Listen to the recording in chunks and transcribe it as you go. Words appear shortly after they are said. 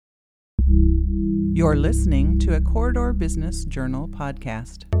You're listening to a Corridor Business Journal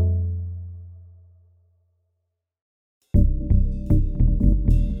podcast.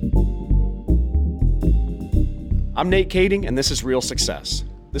 I'm Nate Kading, and this is Real Success.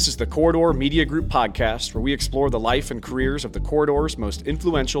 This is the Corridor Media Group podcast where we explore the life and careers of the Corridor's most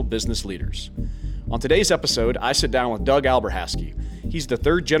influential business leaders. On today's episode, I sit down with Doug Alberhasky. He's the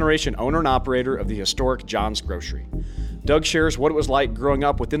third-generation owner and operator of the historic John's Grocery. Doug shares what it was like growing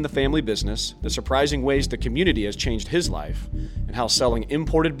up within the family business, the surprising ways the community has changed his life, and how selling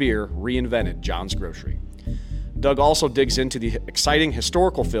imported beer reinvented John's Grocery. Doug also digs into the exciting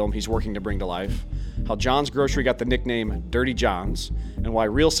historical film he's working to bring to life, how John's Grocery got the nickname Dirty John's, and why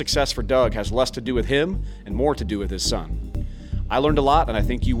real success for Doug has less to do with him and more to do with his son. I learned a lot, and I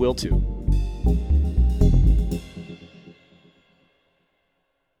think you will too.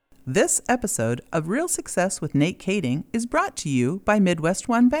 This episode of Real Success with Nate Kading is brought to you by Midwest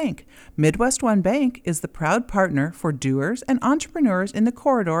One Bank. Midwest One Bank is the proud partner for doers and entrepreneurs in the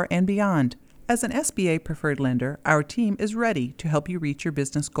corridor and beyond. As an SBA preferred lender, our team is ready to help you reach your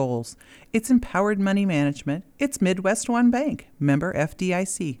business goals. It's empowered money management. It's Midwest One Bank, member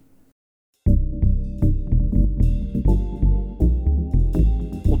FDIC.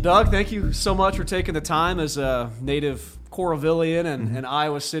 Well, Doug, thank you so much for taking the time as a native Coralvillian and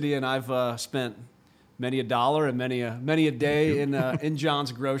Iowa City, and I've spent many a dollar and many a day in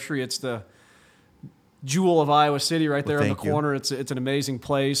John's Grocery. It's the jewel of Iowa City right there in the corner. It's an amazing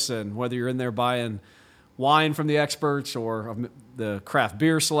place, and whether you're in there buying wine from the experts or the craft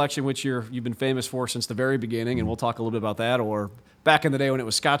beer selection, which you've been famous for since the very beginning, and we'll talk a little bit about that, or back in the day when it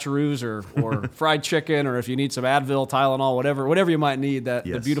was Scotcheroos or fried chicken, or if you need some Advil, Tylenol, whatever you might need,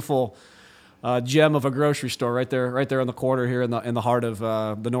 the beautiful gem of a grocery store right there in the corner here in the heart of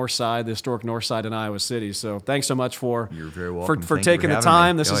the north side, the historic north side in Iowa City. So thanks so much for You're very welcome. for taking the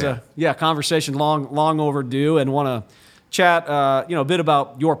time. This is a conversation long overdue, and want to chat a bit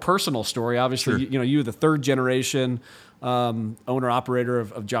about your personal story. Obviously, Sure. you're the third generation owner operator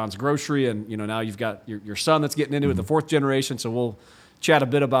of John's Grocery, and now you've got your son that's getting into it, the fourth generation. So we'll chat a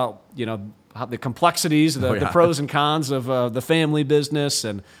bit about how the complexities, the pros and cons of the family business,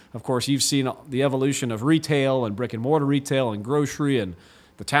 and of course you've seen the evolution of retail and brick and mortar retail and grocery, and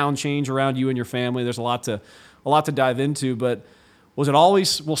the town change around you and your family. There's a lot to dive into, but was it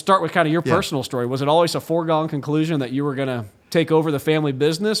always? We'll start with kind of your personal story. Was it always a foregone conclusion that you were going to take over the family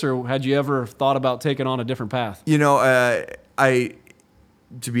business, or had you ever thought about taking on a different path?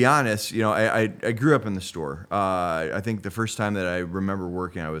 To be honest, I grew up in the store. I think the first time that I remember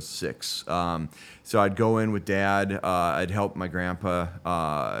working, I was 6. So I'd go in with Dad. I'd help my grandpa,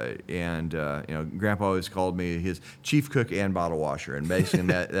 and Grandpa always called me his chief cook and bottle washer, and basically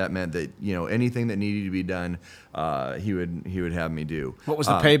that meant that anything that needed to be done, he would have me do. What was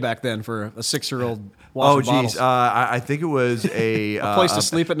the pay back then for a 6-year-old washing bottles? I think it was a place to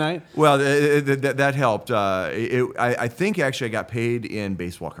sleep at night. Well, that helped. I think actually I got paid in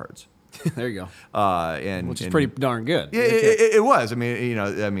baseball cards. There you go. Which is pretty darn good. Yeah, it was. I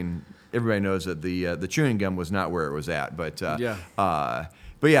mean, everybody knows that the chewing gum was not where it was at, but So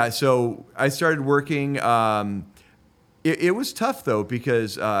I started working. It was tough though,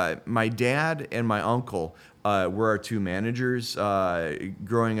 because my dad and my uncle were our two managers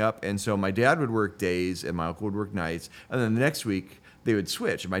growing up, and so my dad would work days and my uncle would work nights, and then the next week they would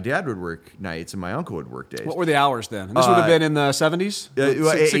switch. My dad would work nights and my uncle would work days. What were the hours then? And this would have been in the 70s? Early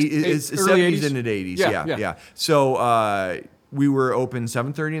 70s 80s? and 80s, yeah. So we were open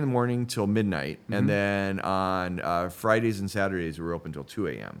 7:30 in the morning till midnight, and then on Fridays and Saturdays we were open till 2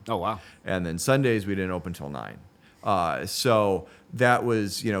 a.m. Oh, wow. And then Sundays we didn't open till 9. So that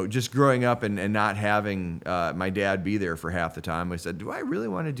was, just growing up and not having my dad be there for half the time. I said, do I really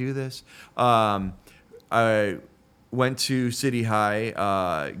want to do this? I went to City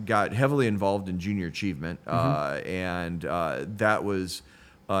High, got heavily involved in junior achievement, and that was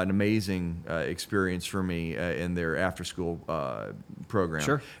an amazing experience for me in their after-school program.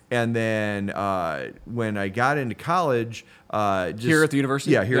 Sure. And then when I got into college, here at the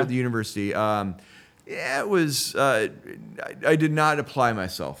university? Yeah, here at the university. It was. I did not apply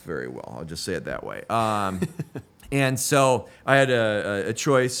myself very well. I'll just say it that way. And so I had a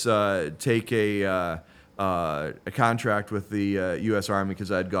choice: take a contract with the U.S. Army,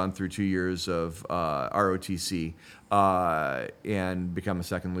 because I had gone through 2 years of ROTC, and become a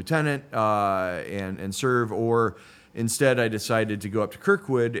second lieutenant and serve, or instead I decided to go up to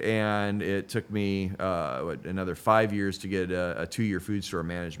Kirkwood, and it took me another 5 years to get a 2-year food store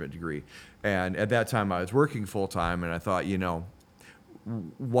management degree. And at that time I was working full time, and I thought,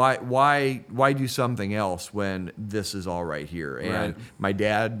 why do something else when this is all right here? And Right. my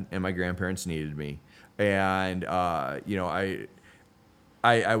dad and my grandparents needed me, and I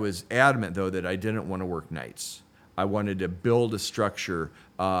was adamant though that I didn't want to work nights. I wanted to build a structure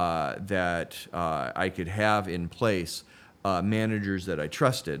that I could have in place. Managers that I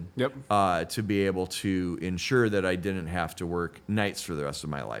trusted to be able to ensure that I didn't have to work nights for the rest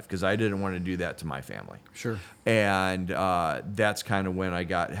of my life, because I didn't want to do that to my family. Sure. And that's kind of when I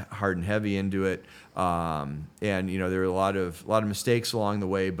got hard and heavy into it. And there were a lot of mistakes along the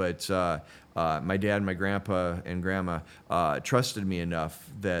way, but my dad, my grandpa, and grandma trusted me enough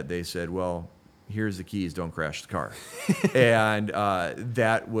that they said, well, here's the keys, don't crash the car. And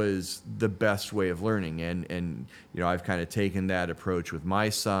that was the best way of learning. And I've kind of taken that approach with my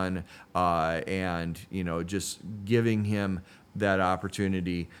son, and just giving him that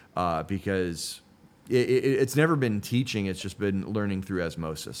opportunity, because it's never been teaching, it's just been learning through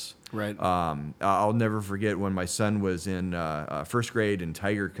osmosis. Right. I'll never forget when my son was in first grade in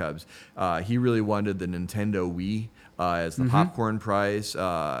Tiger Cubs. He really wanted the Nintendo Wii as the popcorn prize,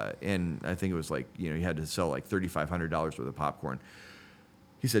 and I think it was like you had to sell like $3,500 worth of popcorn.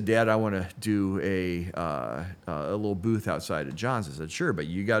 He said, "Dad, I want to do a little booth outside of John's." I said, "Sure, but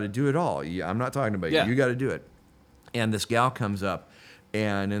you got to do it all. I'm not talking about you. You got to do it." And this gal comes up,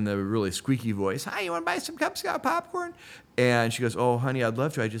 and in the really squeaky voice, "Hi, you want to buy some Cub Scout popcorn?" And she goes, "Oh, honey, I'd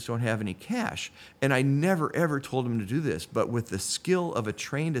love to. I just don't have any cash." And I never, ever told him to do this. But with the skill of a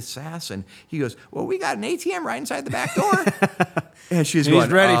trained assassin, he goes, "Well, we got an ATM right inside the back door." And she's going,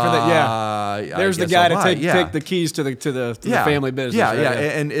 he's ready for that. Yeah. There's the guy to take the keys to the family business. Yeah, right?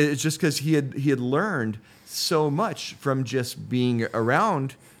 And it's just because he had learned so much from just being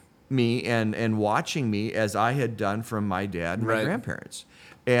around me and watching me as I had done from my dad and my grandparents.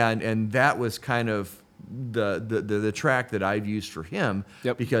 And that was kind of the track that I've used for him,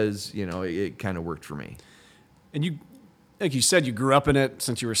 because it kind of worked for me. And you, like you said, you grew up in it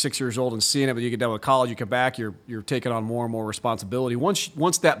since you were 6 years old and seeing it, but you get done with college, you come back, you're taking on more and more responsibility.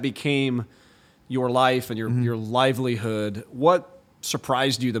 Once that became your life and your livelihood, what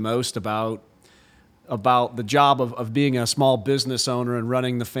surprised you the most about the job of being a small business owner and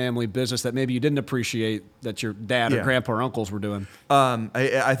running the family business that maybe you didn't appreciate that your dad or grandpa or uncles were doing?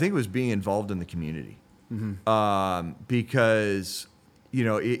 I think it was being involved in the community. Because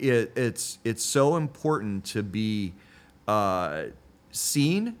it's so important to be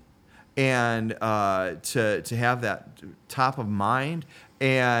seen and to have that top of mind.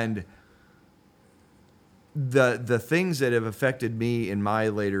 And the things that have affected me in my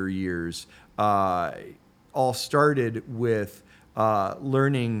later years all started with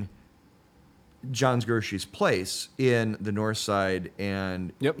learning John's Grocery's place in the North Side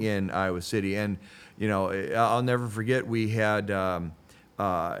and in Iowa City. And I'll never forget, we had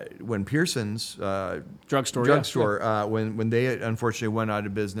when Pearson's drugstore when they unfortunately went out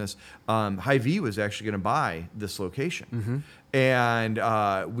of business, Hy-Vee was actually going to buy this location. And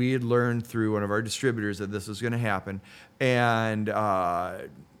we had learned through one of our distributors that this was going to happen. And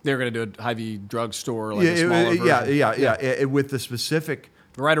they were going to do a Hy-Vee drugstore, like a smaller version. With the specific...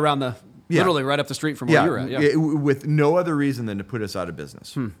 Right around literally right up the street from where you're at. With no other reason than to put us out of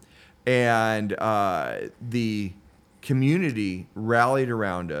business. And the community rallied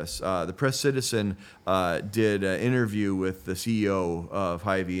around us. The Press Citizen did an interview with the CEO of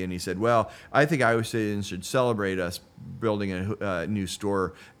Hy-Vee, and he said, "Well, I think Iowa citizens should celebrate us building a new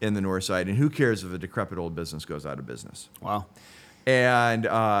store in the North Side, and who cares if a decrepit old business goes out of business?" Wow. And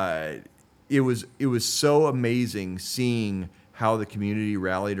it was so amazing seeing how the community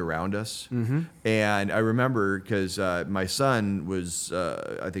rallied around us. And I remember, because my son was,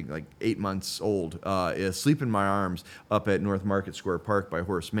 I think, like 8 months old, asleep in my arms up at North Market Square Park by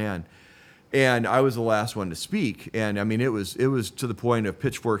Horace Mann. And I was the last one to speak. And I mean, it was to the point of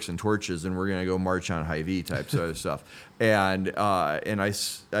pitchforks and torches, and we're going to go march on Hy-Vee type sort of stuff. And I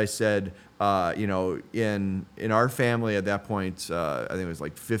said, in our family at that point, I think it was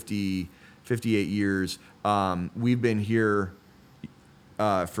like 58 years, we've been here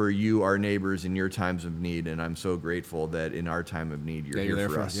for you, our neighbors, in your times of need, and I'm so grateful that in our time of need, you're here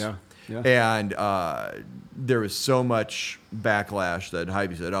for us. And there was so much backlash that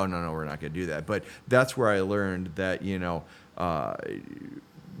Hy-Vee said, "Oh, no, we're not going to do that." But that's where I learned that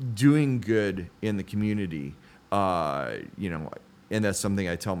doing good in the community, and that's something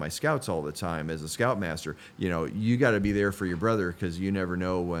I tell my scouts all the time as a scoutmaster. You got to be there for your brother, because you never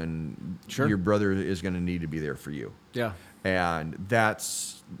know when your brother is going to need to be there for you. Yeah. And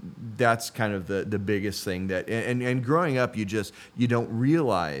that's kind of the biggest thing that, and growing up, you don't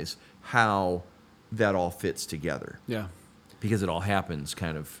realize how that all fits together. Yeah. because it all happens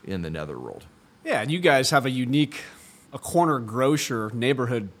kind of in the netherworld. Yeah, and you guys have a corner grocer,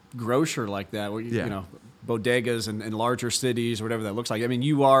 neighborhood grocer like that, where you know, bodegas in larger cities or whatever that looks like. I mean,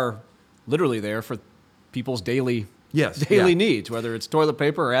 you are literally there for people's daily needs, whether it's toilet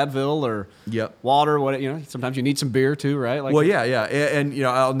paper or Advil or water. What, you know, sometimes you need some beer too, right? Like, well, and you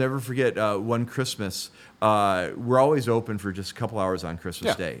know, I'll never forget one Christmas. We're always open for just a couple hours on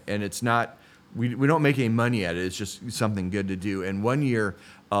Christmas Day, and it's not. We don't make any money at it. It's just something good to do. And one year,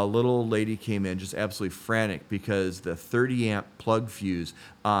 a little lady came in just absolutely frantic because the 30-amp plug fuse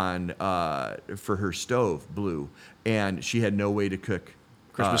on for her stove blew, and she had no way to cook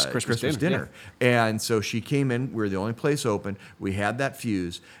Christmas dinner. Yeah. And so she came in. We were the only place open. We had that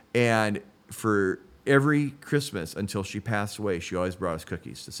fuse, and for every Christmas until she passed away, she always brought us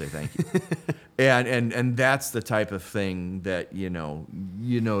cookies to say thank you. and that's the type of thing that you know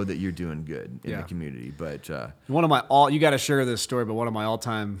that you're doing good in the community. But one of my you got to share this story, but one of my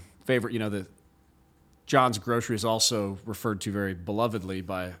all-time favorite, you know, the John's Grocery is also referred to very belovedly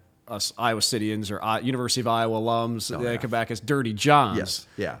by us Iowa Cityans or University of Iowa alums. They come back as Dirty John's. Yes,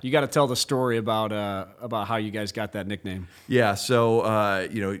 yeah. You got to tell the story about how you guys got that nickname. Yeah, so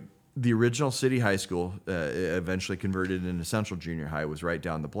you know, the original City High School, eventually converted into Central Junior High, was right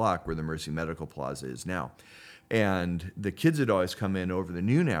down the block where the Mercy Medical Plaza is now. And the kids would always come in over the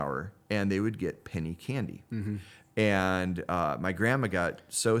noon hour, and they would get penny candy. Mm-hmm. And my grandma got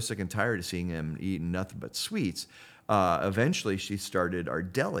so sick and tired of seeing them eating nothing but sweets. Eventually, she started our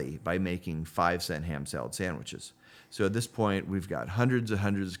deli by making 5-cent ham salad sandwiches. So at this point, we've got hundreds and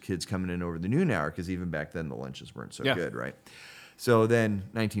hundreds of kids coming in over the noon hour, because even back then the lunches weren't so good, right? So then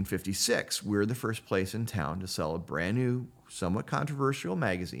 1956, we're the first place in town to sell a brand new, somewhat controversial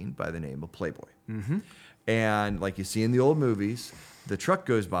magazine by the name of Playboy. Mm-hmm. And like you see in the old movies, the truck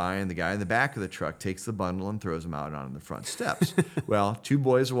goes by and the guy in the back of the truck takes the bundle and throws them out on the front steps. Well, two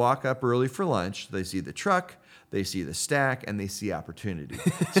boys walk up early for lunch. They see the truck, they see the stack, and they see opportunity.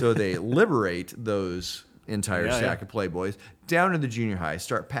 So they liberate those entire stack of Playboys down to the junior high,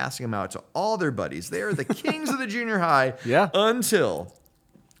 start passing them out to all their buddies. They are the kings of the junior high until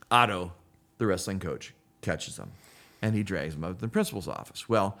Otto, the wrestling coach, catches them. And he drags them up to the principal's office.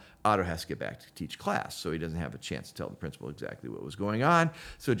 Well, Otto has to get back to teach class, so he doesn't have a chance to tell the principal exactly what was going on.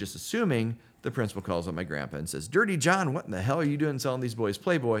 So just assuming, the principal calls up my grandpa and says, "Dirty John, what in the hell are you doing selling these boys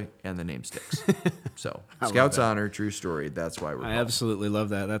Playboy?" And the name sticks. So Scout's honor, true story. That's why we're called. Absolutely love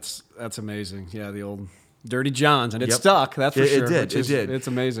that. That's amazing. Yeah, the old Dirty Johns, and it stuck. That's for sure. It did. It's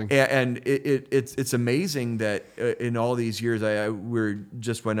amazing. And it's amazing that in all these years, we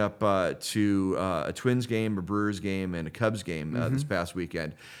just went up to a Twins game, a Brewers game, and a Cubs game this past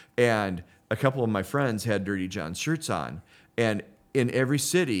weekend, and a couple of my friends had Dirty John shirts on, and in every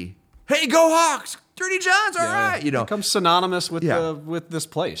city, "Hey, go Hawks! Dirty John's, all right!" You know, it becomes synonymous with this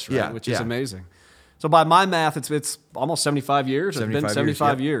place, right? Yeah, which is amazing. So by my math, it's almost 75 years. It's been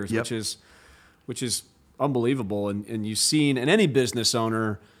 75 years, which is unbelievable. And you've seen in any business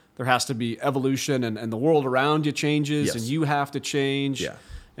owner, there has to be evolution, and the world around you changes, and you have to change. Yeah.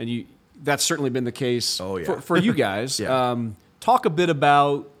 And that's certainly been the case for you guys. Talk a bit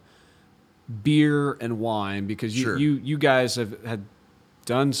about beer and wine, because you guys had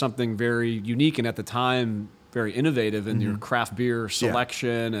done something very unique and at the time very innovative in your craft beer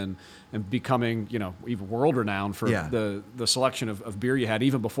selection and becoming, you know, even world renowned for the selection of beer you had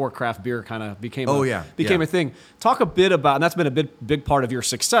even before craft beer kind of became a thing. Talk a bit about, and that's been a big part of your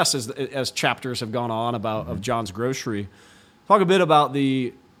success as chapters have gone on of John's Grocery. Talk a bit about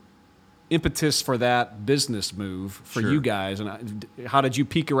the impetus for that business move for you guys, and how did you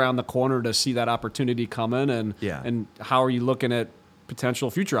peek around the corner to see that opportunity coming, and how are you looking at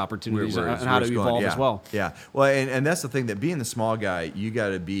potential future opportunities and how to evolve as well? Yeah. Well, and that's the thing, that being the small guy, you got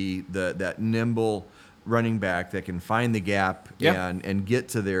to be that nimble running back that can find the gap and get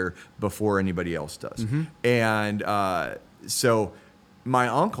to there before anybody else does. And so my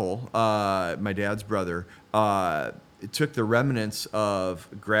uncle, my dad's brother, took the remnants of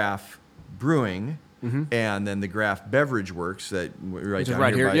Graf Brewing and then the Graf Beverage Works that right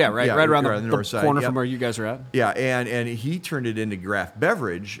here, right around the north side, corner from where you guys are at. Yeah, and he turned it into Graf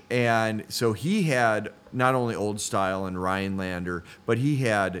Beverage, and so he had not only Old Style and Rhinelander, but he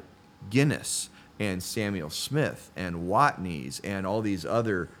had Guinness and Samuel Smith and Watney's and all these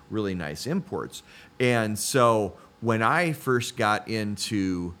other really nice imports. And so when I first got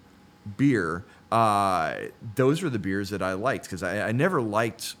into beer, those were the beers that I liked, because I never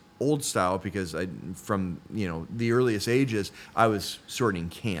liked Old Style, because from the earliest ages, I was sorting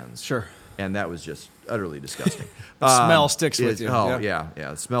cans. Sure. And that was just utterly disgusting. The smell sticks with you. Oh, yeah.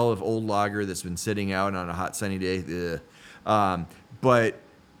 The smell of old lager that's been sitting out on a hot sunny day. But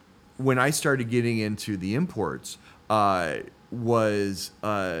when I started getting into the imports, was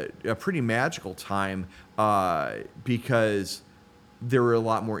a pretty magical time because there were a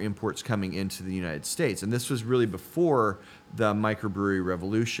lot more imports coming into the United States. And this was really before the microbrewery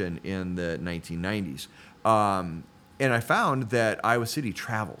revolution in the 1990s. And I found that Iowa City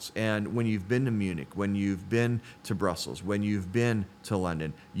travels. And when you've been to Munich, when you've been to Brussels, when you've been to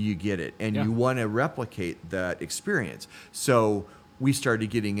London, you get it. And you want to replicate that experience. So we started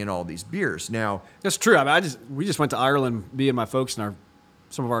getting in all these beers. Now, that's true. I mean, we just went to Ireland, me and my folks and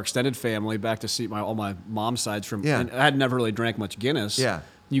some of our extended family, back to see all my mom's sides from. Yeah. And I had never really drank much Guinness. Yeah.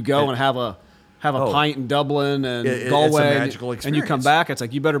 You go and have a pint in Dublin and Galway, it's a magical experience. and you come back. It's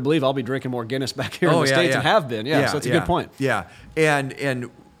like, you better believe I'll be drinking more Guinness back here in the States and have been. So that's a good point. Yeah, and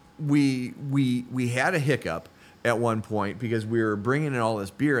we had a hiccup at one point because we were bringing in all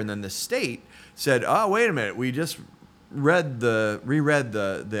this beer, and then the state said, "Oh, wait a minute, we just reread the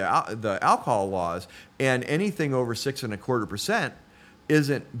alcohol laws, and anything over 6.25%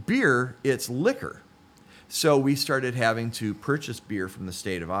 isn't beer, it's liquor." So we started having to purchase beer from the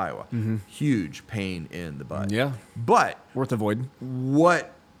state of Iowa. Mm-hmm. Huge pain in the butt. Yeah, but worth avoiding.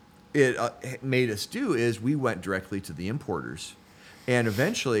 What it made us do is we went directly to the importers, and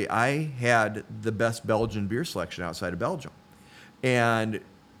eventually I had the best Belgian beer selection outside of Belgium, and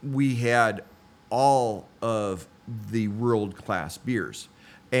we had all of the world-class beers,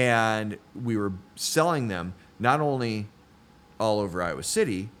 and we were selling them not only all over Iowa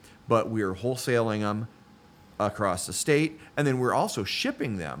City, but we were wholesaling them across the state, and then we're also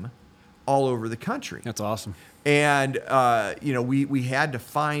shipping them all over the country. That's awesome. And we had to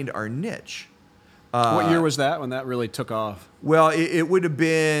find our niche. What year was that when that really took off? Well, it would have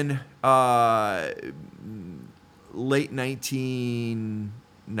been late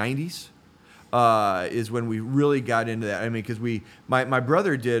 1990s. Is when we really got into that. I mean, because my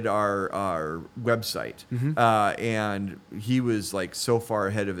brother did our website, and he was like so far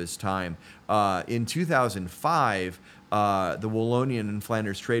ahead of his time. In 2005, the Wallonian and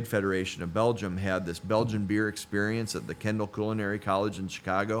Flanders Trade Federation of Belgium had this Belgian beer experience at the Kendall Culinary College in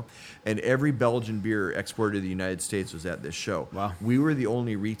Chicago, and every Belgian beer exported to the United States was at this show. Wow. We were the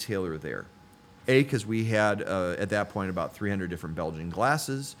only retailer there. Because we had, at that point, about 300 different Belgian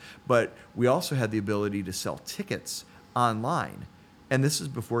glasses, but we also had the ability to sell tickets online. And this is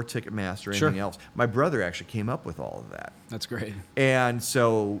before Ticketmaster or anything else. My brother actually came up with all of that. That's great. And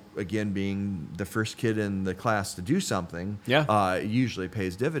so, again, being the first kid in the class to do something usually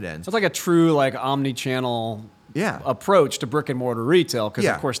pays dividends. It's like a true omni-channel approach to brick and mortar retail, because,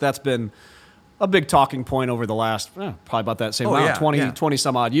 of course, that's been a big talking point over the last, probably about that same amount, 20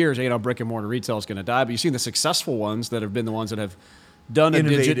 some odd years. Brick and mortar retail is going to die. But you've seen the successful ones that have been the ones that have done a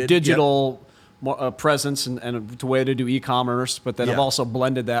digital presence and the way to do e-commerce, but then have also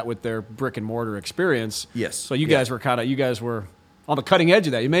blended that with their brick and mortar experience. Yes. So you guys were on the cutting edge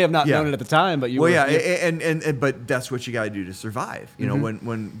of that. You may have not known it at the time, but you were. Well, but that's what you got to do to survive. You know,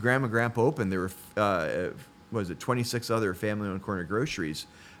 when Grandma and Grandpa opened, there were 26 other family-owned corner groceries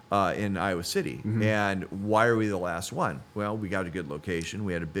in Iowa City. And why are we the last one? Well, we got a good location.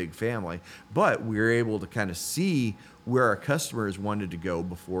 We had a big family. But we were able to kind of see where our customers wanted to go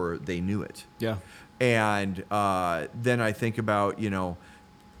before they knew it. Yeah. And then I think about,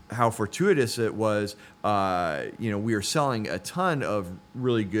 how fortuitous it was. We were selling a ton of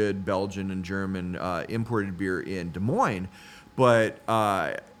really good Belgian and German imported beer in Des Moines. But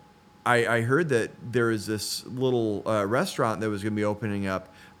I heard that there was this little restaurant that was going to be opening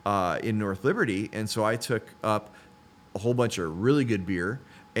up in North Liberty, and so I took up a whole bunch of really good beer,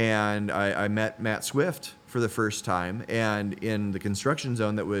 and I met Matt Swift for the first time, and in the construction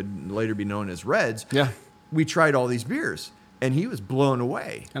zone that would later be known as Reds, we tried all these beers, and he was blown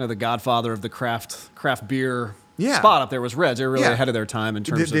away. Kind of the godfather of the craft beer spot up there was Reds. They were really ahead of their time in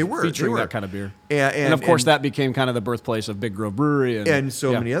terms of featuring that kind of beer. And of course, that became kind of the birthplace of Big Grove Brewery. And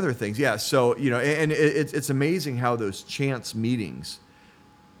so many other things. Yeah, so, and it's amazing how those chance meetings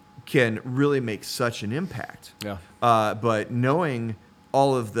can really make such an impact. Yeah. But knowing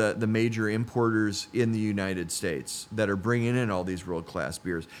all of the major importers in the United States that are bringing in all these world-class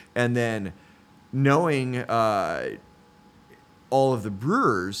beers, and then knowing all of the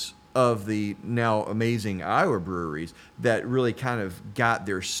brewers of the now amazing Iowa breweries that really kind of got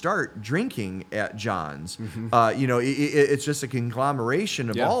their start drinking at John's. It's just a conglomeration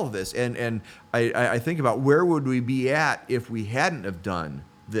of all of this. And I think about where would we be at if we hadn't have done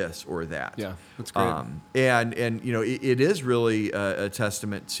this or that. Yeah, that's great. And it is really a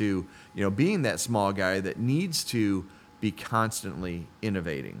testament to, being that small guy that needs to be constantly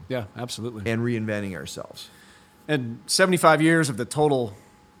innovating. Yeah, absolutely. And reinventing ourselves. And 75 years of the total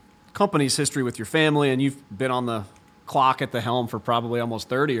company's history with your family, and you've been on the clock at the helm for probably almost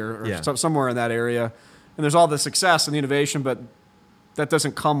 30 or somewhere in that area. And there's all the success and the innovation, but that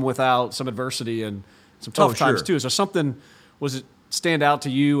doesn't come without some adversity and some tough times too. Is there something, was it stand out to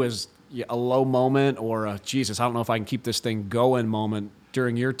you as a low moment or a, Jesus, I don't know if I can keep this thing going moment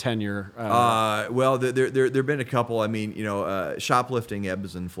during your tenure? Well, there've been a couple. I mean, shoplifting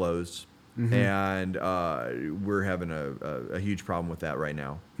ebbs and flows. Mm-hmm. And we're having a huge problem with that right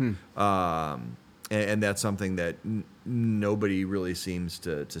now. And that's something that nobody really seems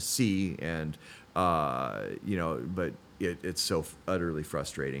to see, and but it's so utterly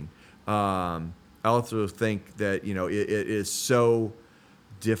frustrating. I also think that it is so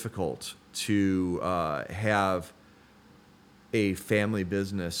difficult to have a family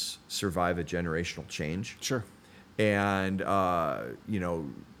business survive a generational change. Sure. And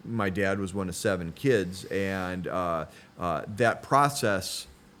my dad was one of 7 kids, and that process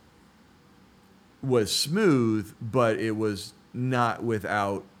was smooth, but it was not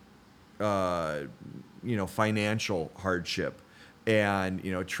without financial hardship,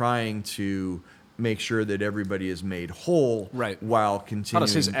 and trying to make sure that everybody is made whole, right, while continuing. How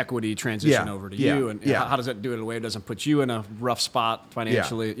does his equity transition over to you, and how does that do it in a way that doesn't put you in a rough spot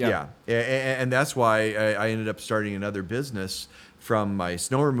financially? And that's why I ended up starting another business from my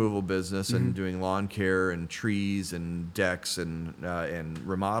snow removal business, mm-hmm. and doing lawn care and trees and decks and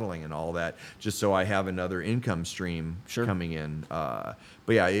remodeling and all that, just so I have another income stream coming in. But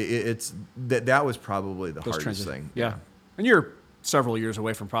it's that was probably the hardest thing. Yeah. And you're several years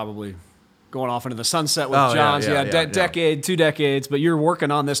away from probably going off into the sunset with John's. Decade, 2 decades, but you're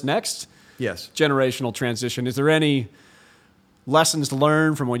working on this next generational transition. Is there any lessons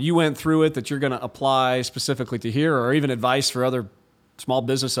learned from when you went through it that you're going to apply specifically to here, or even advice for other small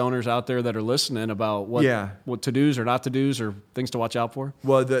business owners out there that are listening about what to-dos or not to-dos or things to watch out for?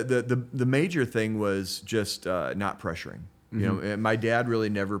 Well, the major thing was just not pressuring. Mm-hmm. My dad really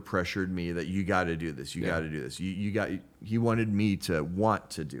never pressured me that you got to do this. You got to do this. He wanted me to want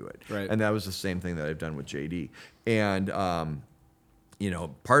to do it. Right. And that was the same thing that I've done with JD. And,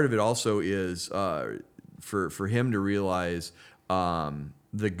 part of it also is for him to realize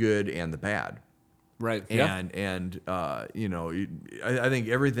the good and the bad. Right. And I think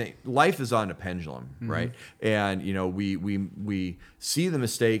everything, life is on a pendulum, mm-hmm. right? And, we see the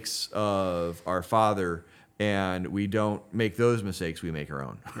mistakes of our father, and we don't make those mistakes, we make our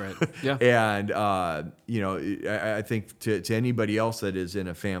own. Right. Yeah. And, I think to anybody else that is in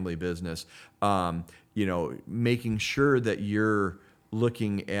a family business, making sure that you're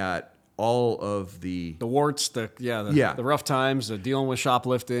looking at all of the warts, the rough times, the dealing with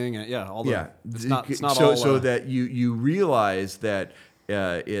shoplifting, and it's not all so that you realize that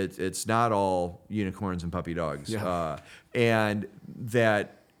it's not all unicorns and puppy dogs, and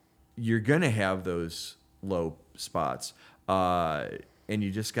that you're gonna have those low spots, and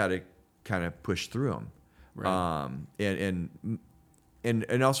you just got to kind of push through them, right.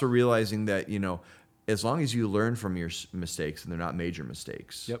 And also realizing that as long as you learn from your mistakes and they're not major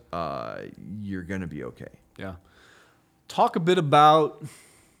mistakes, you're going to be okay. Yeah. Talk a bit about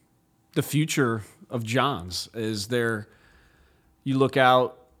the future of John's. Is there, you look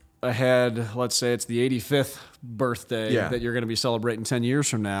out ahead, let's say it's the 85th birthday that you're going to be celebrating 10 years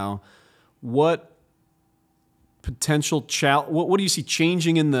from now. What potential what do you see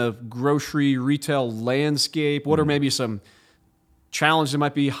changing in the grocery retail landscape? What are maybe some challenges that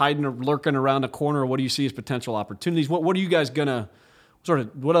might be hiding or lurking around a corner? What do you see as potential opportunities? What are you guys gonna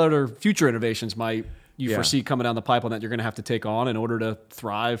what other future innovations might you foresee coming down the pipeline that you're gonna have to take on in order to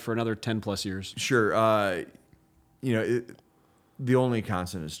thrive for another 10 plus years? Sure. The only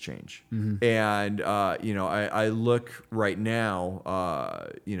constant is change. Mm-hmm. And, I look right now,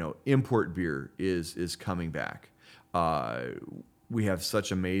 import beer is coming back. We have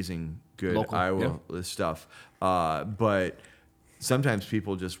such amazing, good local, Iowa stuff. But sometimes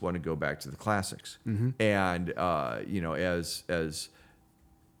people just want to go back to the classics. Mm-hmm. And, as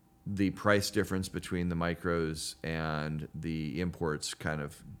the price difference between the micros and the imports kind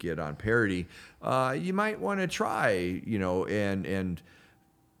of get on parity, you might want to try, and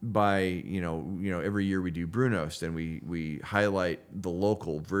by, every year we do Brunost, and we highlight the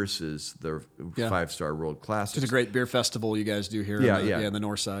local versus the 5-star world classics. It's a great beer festival you guys do here in the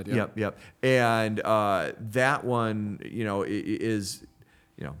north side. Yeah. Yep. And that one, is,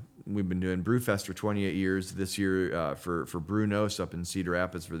 we've been doing Brewfest for 28 years. This year for Brunost up in Cedar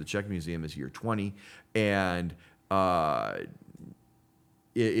Rapids for the Czech Museum is year 20. And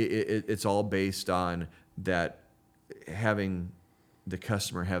it's all based on that, having the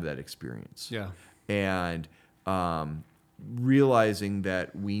customer have that experience. Yeah. And realizing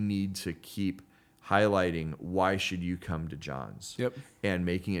that we need to keep highlighting why should you come to John's, and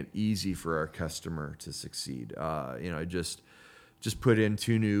making it easy for our customer to succeed. Just put in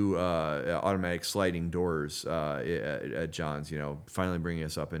 2 new automatic sliding doors at John's. Finally bringing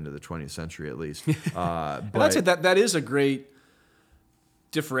us up into the 20th century at least. But that's it. That is a great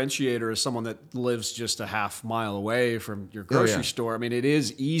differentiator as someone that lives just a half mile away from your grocery store. I mean, it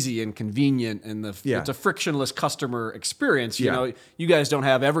is easy and convenient, and it's a frictionless customer experience. You guys don't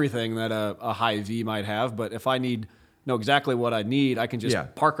have everything that a Hy-Vee might have, but if I know exactly what I need, I can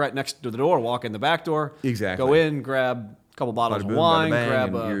just park right next to the door, walk in the back door, go in, grab a couple bottles of wine,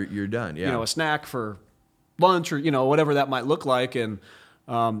 grab you're done. A snack for lunch, or whatever that might look like, and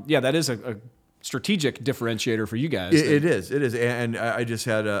that is a strategic differentiator for you guys. It is, and I just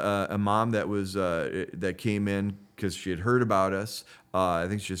had a mom that was that came in because she had heard about us. I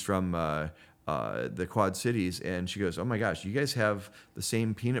think she's from the Quad Cities, and she goes, "Oh my gosh, you guys have the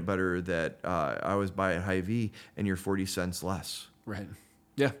same peanut butter that I always buy at Hy-Vee, and you're 40 cents less." Right.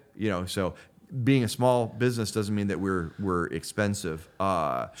 Yeah. So being a small business doesn't mean that we're expensive.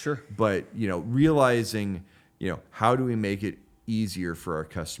 Sure. But realizing how do we make it easier for our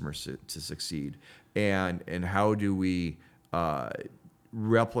customers to succeed, and how do we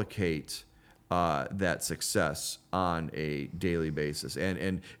replicate that success on a daily basis,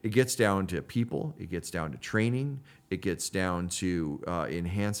 and it gets down to people, it gets down to training, it gets down to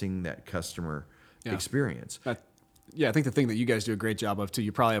enhancing that customer experience. I think the thing that you guys do a great job of too,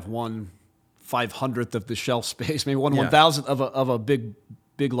 you probably have 1/500th of the shelf space, maybe 1/1000th of a big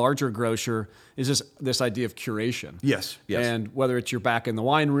larger grocer, is this idea of curation. Yes. And whether it's you're back in the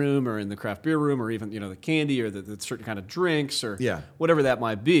wine room or in the craft beer room, or even the candy or the certain kind of drinks or whatever that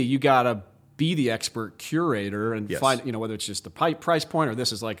might be, you gotta be the expert curator and find whether it's just the price point, or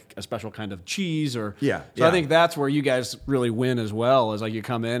this is like a special kind of cheese, or I think that's where you guys really win as well, is like you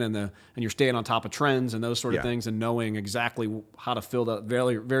come in and you're staying on top of trends and those sort of things, and knowing exactly how to fill that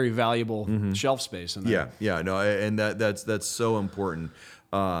very, very valuable shelf space in there. And that's so important.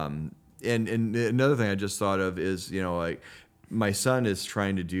 And another thing I just thought of is, like my son is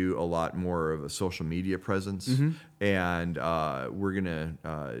trying to do a lot more of a social media presence, and we're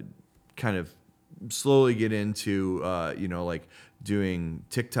gonna kind of slowly get into like doing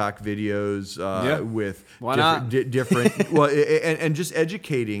TikTok videos with different well, and just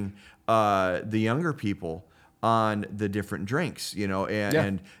educating the younger people on the different drinks,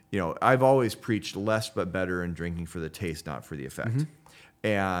 and I've always preached less but better, and drinking for the taste, not for the effect.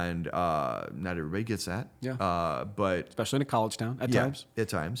 And not everybody gets that. But especially in a college town at times. At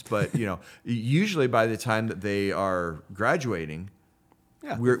times. But usually by the time that they are graduating,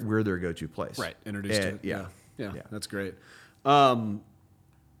 we're their go-to place. Right. Introduced to it. Yeah. That's great.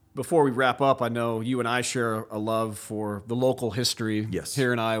 Before we wrap up, I know you and I share a love for the local history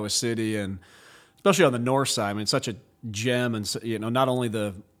here in Iowa City, and especially on the north side. I mean, it's such a gem, and not only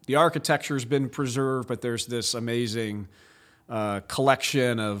the architecture's been preserved, but there's this amazing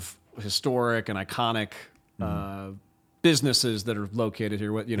collection of historic and iconic businesses that are located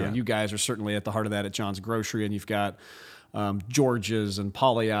here. You guys are certainly at the heart of that at John's Grocery, and you've got George's and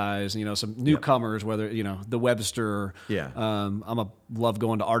Polly Eyes, some newcomers, whether the Webster. Love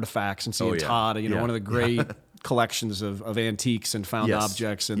going to Artifacts and seeing Todd. One of the great collections of antiques and found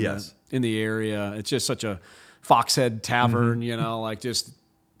objects in the area. It's just such a Foxhead Tavern, like just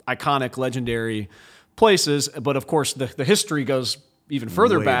iconic, legendary places. But of course, the history goes even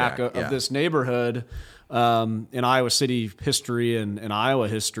further back of this neighborhood, in Iowa City history and Iowa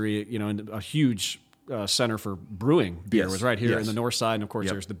history. And a huge center for brewing beer was right here in the north side. And of course,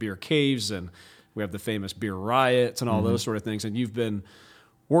 there's the beer caves, and we have the famous beer riots and all those sort of things. And you've been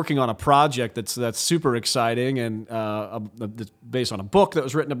working on a project that's super exciting, and based on a book that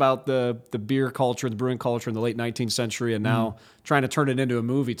was written about the beer culture, the brewing culture in the late 19th century, and now trying to turn it into a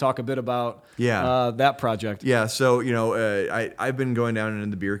movie. Talk a bit about that project. Yeah, so I've been going down into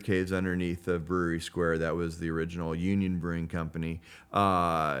the beer caves underneath the Brewery Square. That was the original Union Brewing Company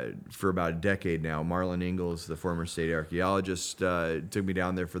for about a decade now. Marlon Ingalls, the former state archaeologist, took me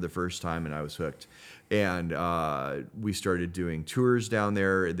down there for the first time, and I was hooked. And we started doing tours down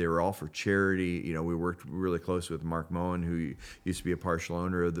there. They were all for charity. We worked really close with Mark Moen, who used to be a partial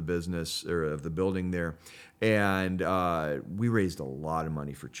owner of the business or of the building there. And we raised a lot of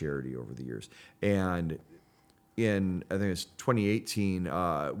money for charity over the years. And in, I think it was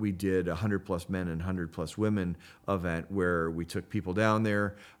 2018, we did a 100+ men and 100+ women event where we took people down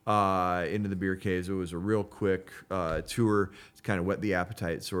there into the beer caves. It was a real quick tour. It's kind of whet the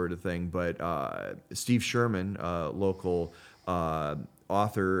appetite sort of thing. But Steve Sherman, local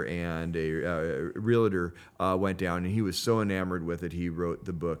author and a realtor went down, and he was so enamored with it, he wrote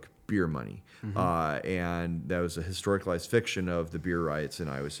the book Beer Money. And that was a historicalized fiction of the beer riots in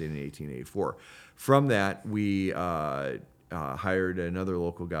Iowa State in 1884. From that, we hired another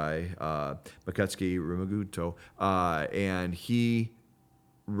local guy, Makutsuki Rimaguto, and he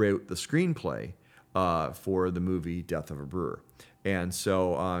wrote the screenplay for the movie Death of a Brewer. And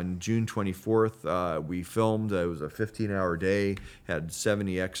so on June 24th, we filmed. It was a 15-hour day, had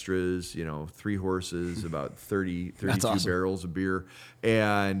 70 extras, 3 horses, about 32 awesome. barrels of beer.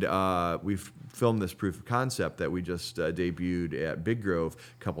 And we filmed this proof of concept that we just debuted at Big Grove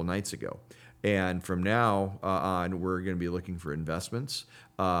a couple nights ago. And from now on, we're going to be looking for investments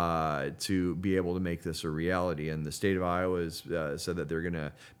to be able to make this a reality. And the state of Iowa has said that they're going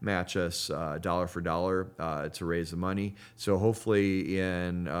to match us dollar for dollar to raise the money. So hopefully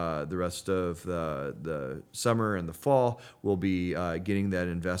in the rest of the summer and the fall, we'll be getting that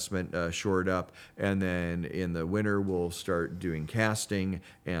investment shored up. And then in the winter, we'll start doing casting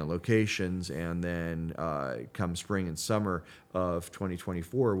and locations. And then come spring and summer of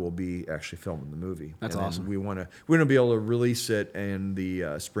 2024, we'll be actually filming the movie. That's and awesome. We want to be able to release it in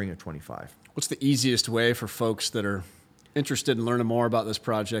the spring of 25. What's the easiest way for folks that are interested in learning more about this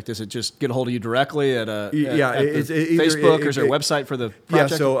project? Is it just get a hold of you directly at Facebook, or is there a website for the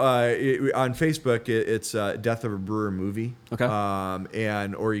project? Yeah, so on Facebook, it's Death of a Brewer Movie. Okay.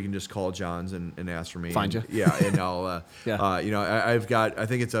 Or you can just call John's and ask for me. Find you. Yeah, and I'll, Yeah. I've got, I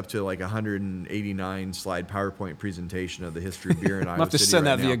think it's up to like 189 slide PowerPoint presentation of the history of beer in Iowa City. I'll have to send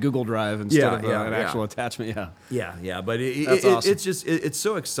that via Google Drive instead of an actual attachment. Yeah, but That's awesome. it's just, it's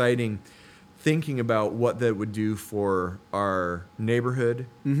so exciting thinking about what that would do for our neighborhood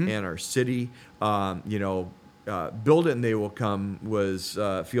and our city. Build It and They Will Come was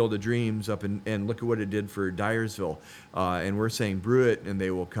Field of Dreams up and look at what it did for Dyersville. And we're saying Brew It and They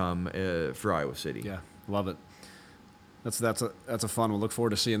Will Come for Iowa City. Yeah, love it. That's a fun one. Look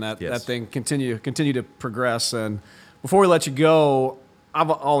forward to seeing that Yes. that thing continue to progress. And before we let you go, I'm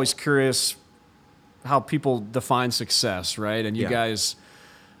always curious how people define success, right? And you guys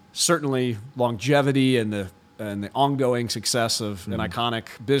certainly longevity and the ongoing success of an iconic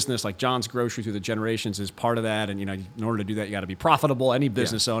business like John's Grocery through the generations is part of that. And in order to do that, you got to be profitable. Any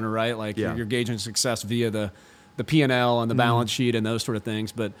business owner, right? Like you're gauging success via the P&L and the balance sheet and those sort of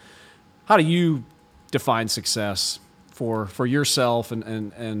things. But how do you define success for yourself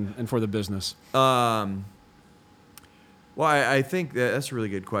and for the business? Well, I think that's a really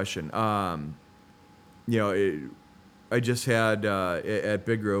good question. I just had at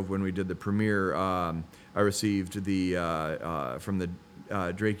Big Grove when we did the premiere, I received from the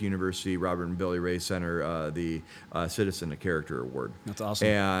Drake University Robert and Billy Ray Center the Citizen of Character Award. That's awesome.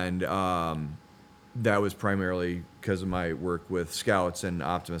 And that was primarily because of my work with Scouts and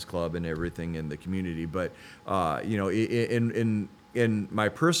Optimist Club and everything in the community. But in my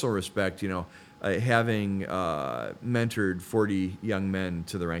personal respect, having mentored 40 young men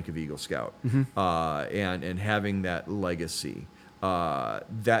to the rank of Eagle Scout, and having that legacy,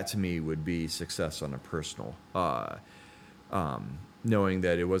 that to me would be success on a personal, knowing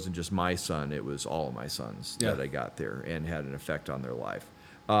that it wasn't just my son, it was all of my sons that I got there and had an effect on their life.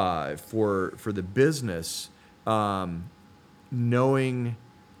 For the business, knowing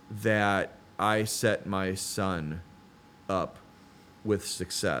that I set my son up with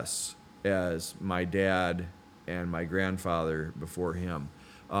success as my dad and my grandfather before him,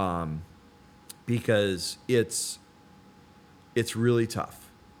 because it's really tough,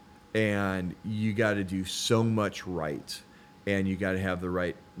 and you got to do so much right, and you got to have the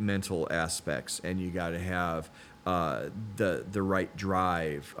right mental aspects, and you got to have the right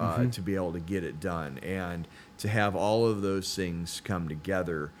drive to be able to get it done, and to have all of those things come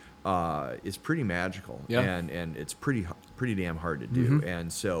together is pretty magical, and it's pretty damn hard to do.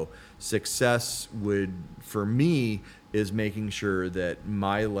 And so success would, for me, is making sure that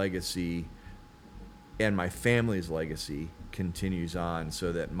my legacy and my family's legacy continues on,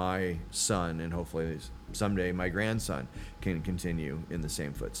 so that my son and hopefully someday my grandson can continue in the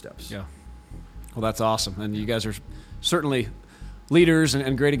same footsteps. Yeah. Well, that's awesome. And you guys are certainly leaders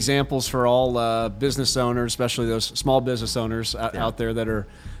and great examples for all business owners, especially those small business owners out there that are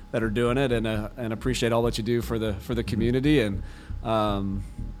doing it, and appreciate all that you do for the community, and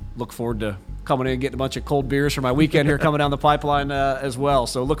look forward to coming in and getting a bunch of cold beers for my weekend here coming down the pipeline as well.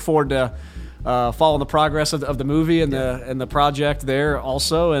 So look forward to following the progress of the movie and the project there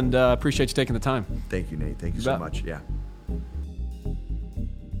also, and appreciate you taking the time. Thank you, Nate. Thank you so much. Yeah.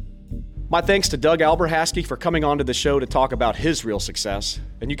 My thanks to Doug Alberhasky for coming onto the show to talk about his real success,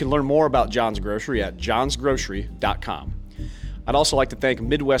 and you can learn more about John's Grocery at johnsgrocery.com. I'd also like to thank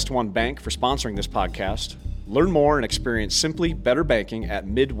Midwest One Bank for sponsoring this podcast. Learn more and experience simply better banking at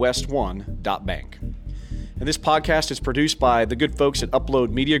midwestone.bank. And this podcast is produced by the good folks at Upload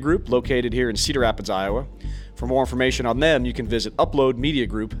Media Group, located here in Cedar Rapids, Iowa. For more information on them, you can visit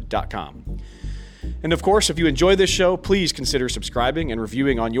uploadmediagroup.com. And of course, if you enjoy this show, please consider subscribing and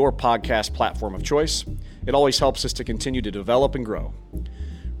reviewing on your podcast platform of choice. It always helps us to continue to develop and grow.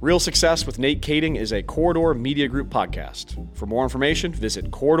 Real Success with Nate Kading is a Corridor Media Group podcast. For more information,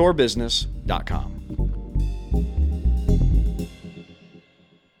 visit corridorbusiness.com.